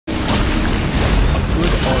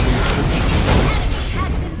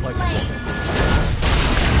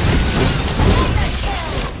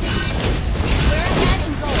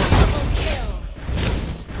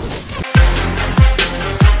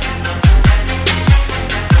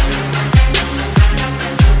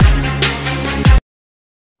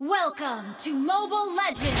Welcome to Mobile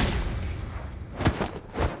Legends!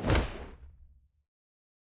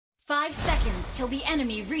 5 seconds till the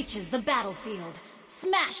enemy reaches the battlefield.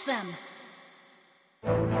 Smash them!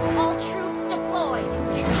 All troops deployed!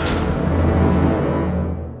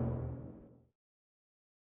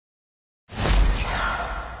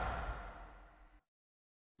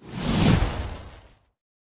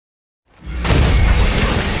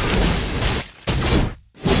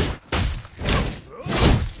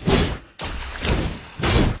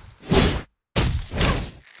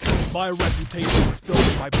 My reputation is built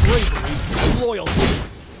on my bravery and loyalty.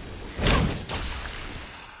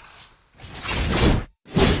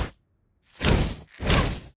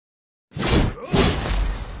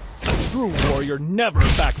 A true warrior never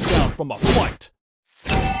backs down from a fight.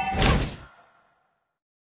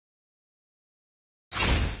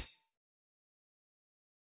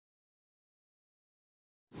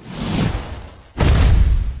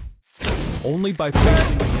 Only by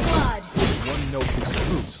facing the enemy one knows his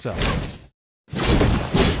true self.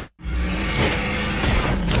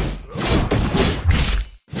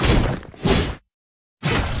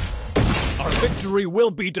 Our victory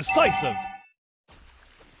will be decisive.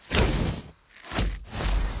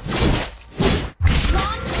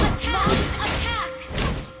 Launch attack!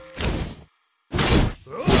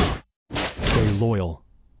 Stay loyal.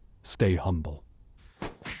 Stay humble.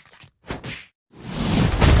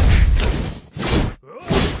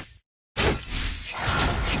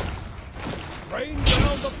 Rain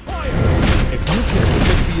down the fire! If you can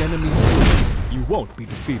predict the enemy's moves, you won't be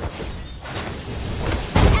defeated.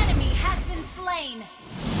 An enemy has been slain!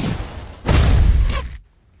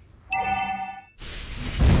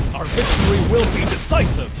 Our victory will be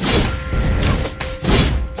decisive!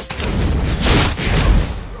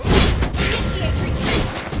 Initiate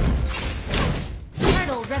retreat!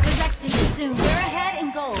 Turtle resurrecting soon. We're ahead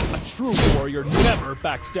in gold. A true warrior never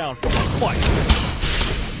backs down from a fight.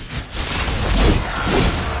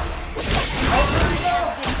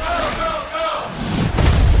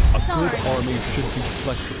 A good army should be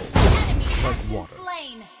flexible, like water.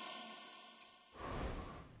 Slain.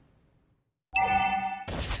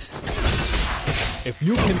 If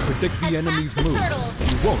you can predict the enemy's moves,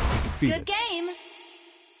 you won't be defeated. Good game.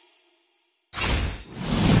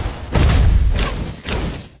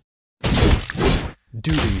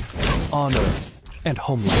 Duty, honor, and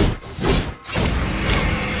homeland.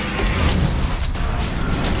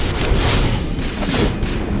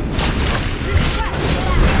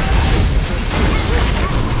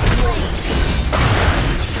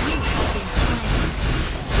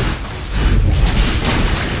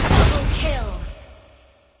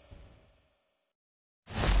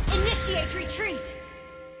 Initiate retreat!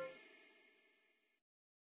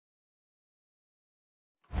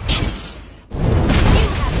 You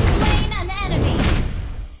have slain an enemy!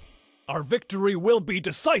 Our victory will be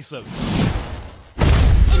decisive!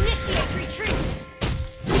 Initiate retreat!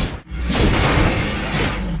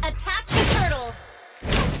 Attack the turtle!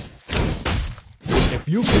 If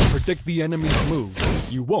you can predict the enemy's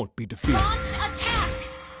moves, you won't be defeated. Launch attack!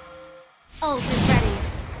 Ult is ready.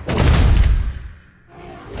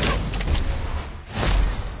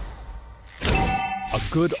 A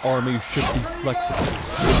good army should be flexible,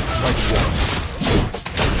 like water.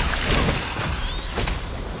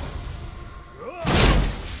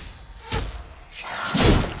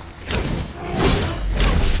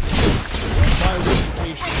 My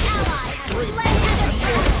reputation is An ally has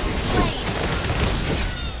slain.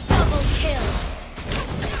 Double kill!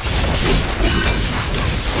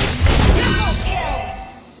 Triple kill!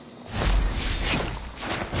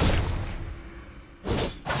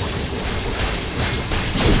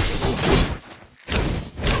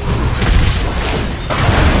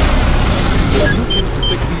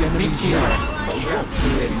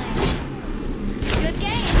 Good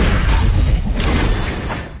game!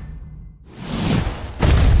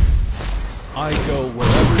 I go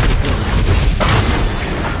wherever the wind is.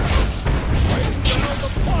 Rain down the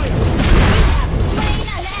fire! We have slain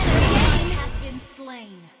an enemy! Has been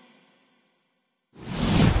slain.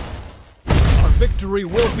 Our victory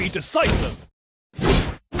will be decisive!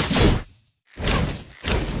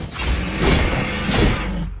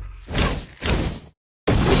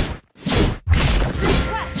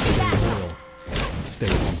 Stay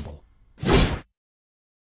humble.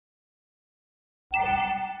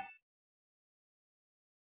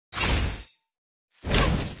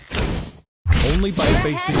 Only by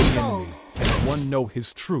facing the enemy can one know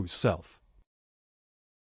his true self.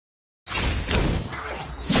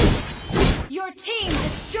 Your team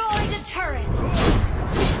destroyed a turret!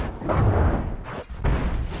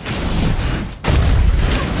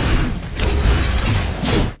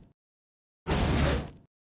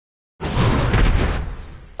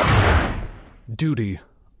 duty,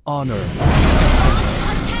 honor. Launch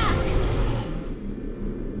attack!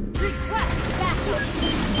 Request backup!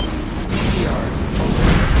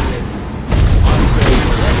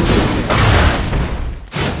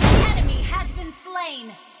 Enemy has been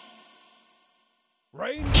slain!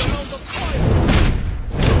 Rain down the fire!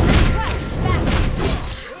 Request backup!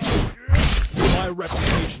 My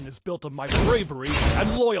reputation is built on my bravery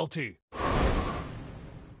and loyalty.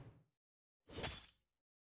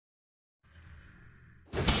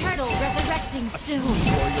 Turtle resurrecting soon!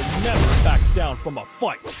 Warrior never backs down from a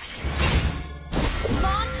fight.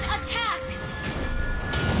 Launch attack!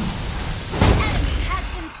 Enemy has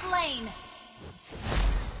been slain!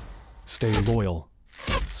 Stay loyal.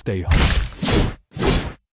 Stay humble.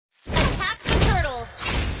 Attack the turtle!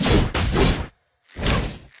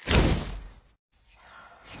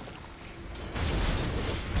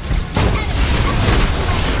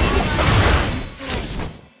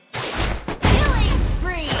 Killing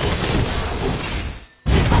spree!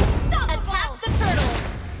 Attack the turtle!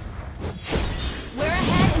 We're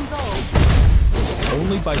ahead in gold.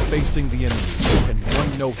 Only by facing the enemy can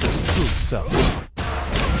one know his true self.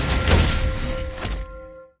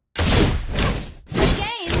 Good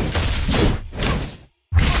game!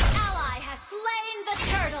 An ally has slain the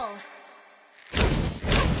turtle!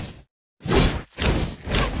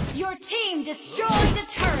 Your team destroyed a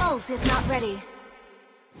turret! Ult is not ready.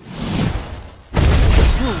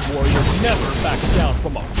 True warrior never backs down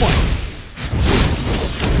from a fight.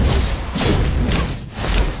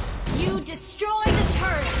 You destroyed a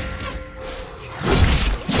turret!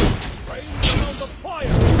 Rain down the fire.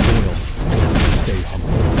 Stay loyal. Stay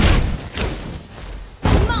humble.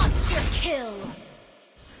 Monster kill!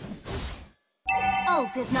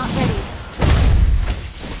 Ult is not ready.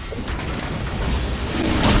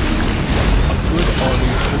 A good army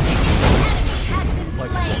should be Enemy has been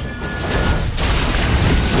like slain! water.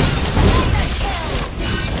 Mega kill!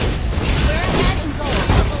 We're ahead in gold.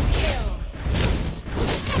 Double kill!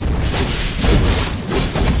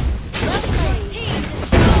 Well played. Team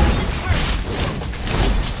destroyed the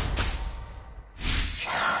turret!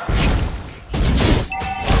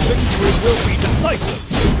 Victory will be decisive.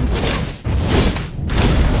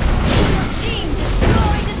 Your team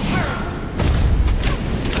destroyed a turret!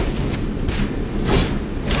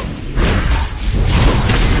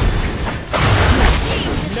 Your team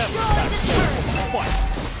Never destroyed backs a down from turret! a fight.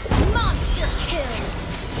 Monster kill!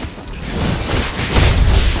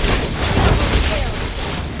 Double kill!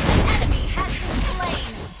 An enemy has been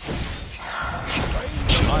slain!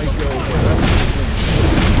 I go wherever the wind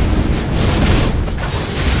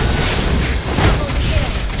Double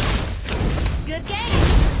kill! Good game!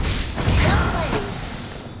 Well played!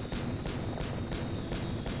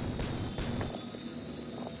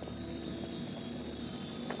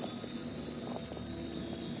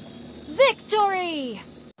 Victory!